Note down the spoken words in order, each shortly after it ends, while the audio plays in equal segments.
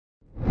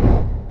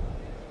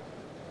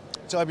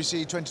At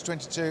IBC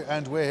 2022,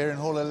 and we're here in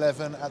Hall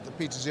 11 at the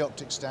PTZ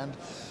Optics stand,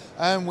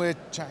 and we're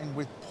chatting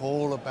with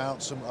Paul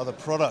about some other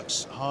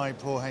products. Hi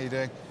Paul, how you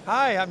doing?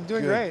 Hi, I'm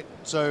doing great.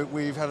 So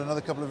we've had another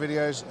couple of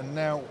videos, and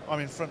now I'm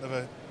in front of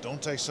a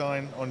Dante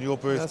sign on your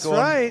booth. That's Go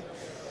right.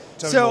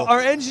 Tell me So more. our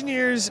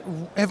engineers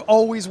have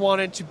always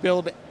wanted to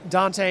build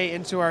Dante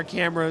into our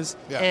cameras,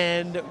 Yeah.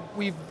 and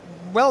we've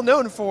well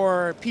known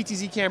for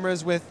PTZ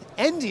cameras with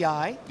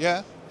NDI.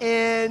 Yeah,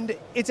 And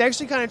it's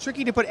actually kind of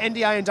tricky to put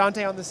NDI and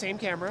Dante on the same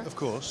camera. of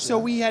course. So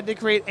yeah. we had to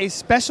create a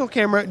special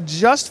camera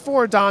just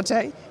for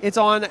Dante. It's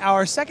on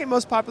our second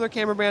most popular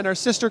camera brand, our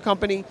sister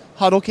company,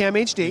 HuddleCam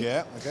HD.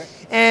 Yeah, okay.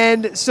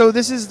 And so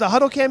this is the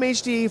HuddleCam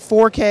HD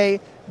 4K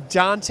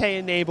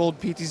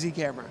Dante-enabled PTZ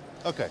camera.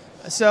 Okay.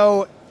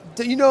 So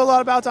do you know a lot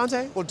about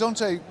Dante? Well,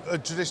 Dante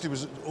traditionally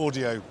was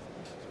audio,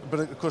 but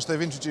of course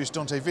they've introduced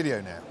Dante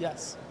video now.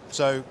 Yes.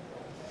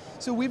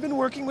 So we've been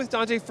working with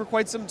Dante for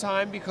quite some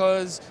time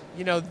because,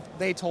 you know,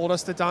 they told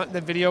us that the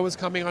video was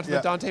coming onto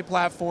the Dante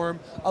platform.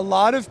 A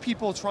lot of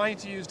people trying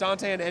to use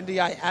Dante and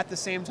NDI at the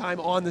same time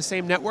on the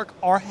same network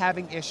are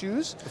having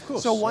issues. Of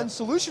course. So one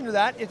solution to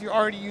that, if you're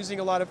already using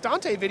a lot of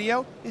Dante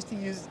video, is to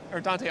use, or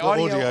Dante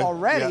audio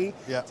already,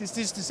 is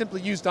just to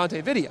simply use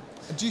Dante video.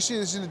 And do you see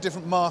this in a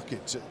different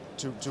market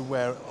to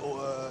where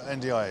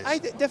NDI is? I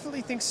definitely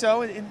think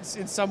so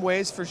in some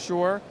ways, for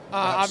sure.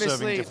 Perhaps Obviously,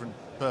 serving different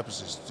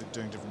purposes,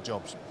 doing different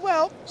jobs.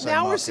 well, Same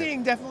now we're market.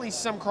 seeing definitely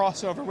some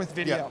crossover with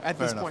video at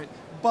fair this enough. point.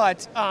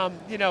 But,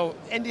 you know,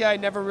 NDI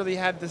never really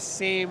had the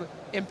same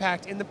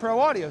impact in the pro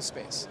audio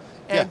space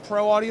and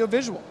pro audio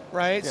visual,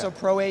 right? Yeah. So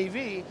pro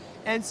AV.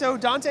 And so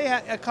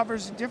Dante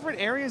covers different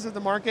areas of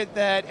the market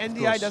that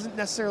NDI doesn't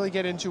necessarily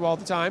get into all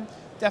the time.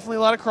 Definitely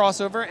a lot of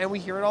crossover, and we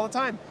hear it all the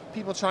time.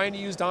 People trying to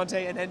use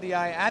Dante and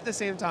NDI at the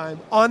same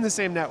time on the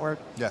same network.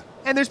 Yeah.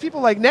 And there's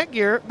people like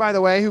Netgear, by the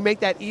way, who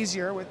make that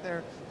easier with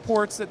their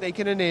ports that they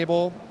can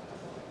enable.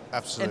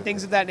 Absolutely. And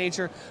things of that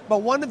nature. But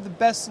one of the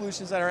best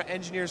solutions that our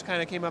engineers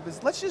kind of came up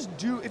is, let's just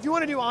do, if you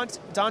want to do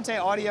Dante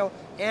audio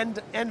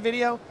and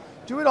video,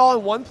 do it all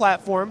in one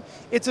platform.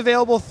 It's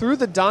available through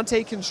the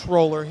Dante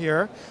controller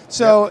here.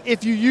 So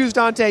if you use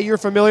Dante, you're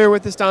familiar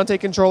with this Dante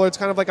controller. It's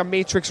kind of like a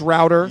matrix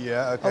router.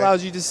 Yeah, okay.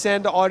 Allows you to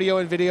send audio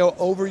and video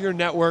over your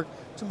network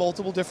to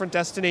multiple different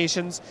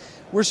destinations.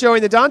 We're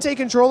showing the Dante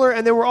controller,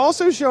 and then we're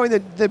also showing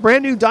the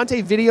brand new Dante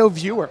video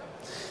viewer.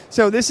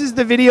 So this is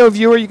the video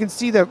viewer. You can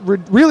see the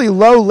really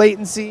low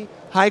latency,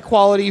 high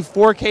quality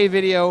 4K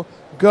video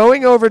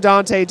going over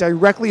Dante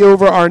directly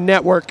over our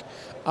network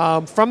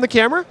from the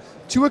camera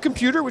to a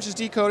computer, which is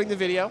decoding the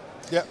video.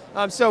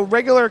 Yep. So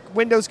regular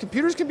Windows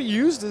computers can be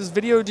used as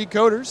video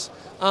decoders,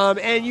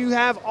 and you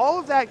have all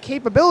of that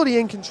capability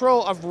and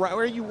control of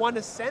where you want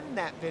to send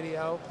that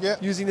video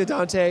using the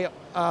Dante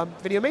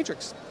video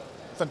matrix.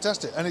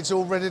 Fantastic. And it's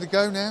all ready to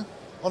go now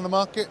on the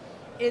market?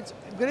 It's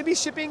going to be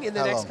shipping in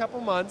the next couple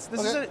months.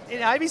 This is in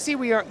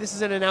IBC. This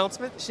is an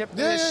announcement.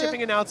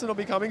 Shipping announcement will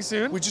be coming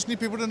soon. We just need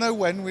people to know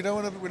when. We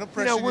don't want to. We're not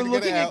pressuring you we're to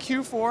looking get it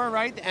at Q4,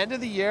 right, the end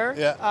of the year.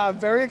 Yeah.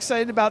 Very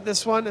excited about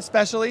this one,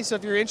 especially. So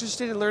if you're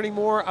interested in learning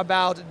more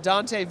about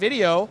Dante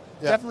video,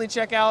 definitely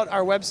check out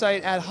our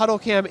website at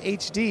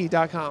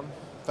HuddleCamHD.com.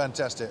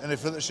 Fantastic. And if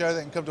for the show,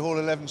 they can come to Hall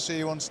 11, see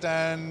you on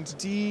stand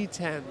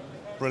D10.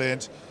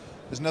 Brilliant.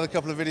 There's another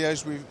couple of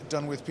videos we've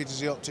done with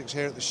PTZ Optics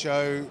here at the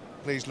show.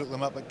 Please look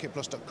them up at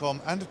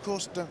kitplus.com. And of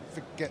course, don't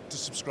forget to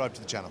subscribe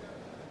to the channel.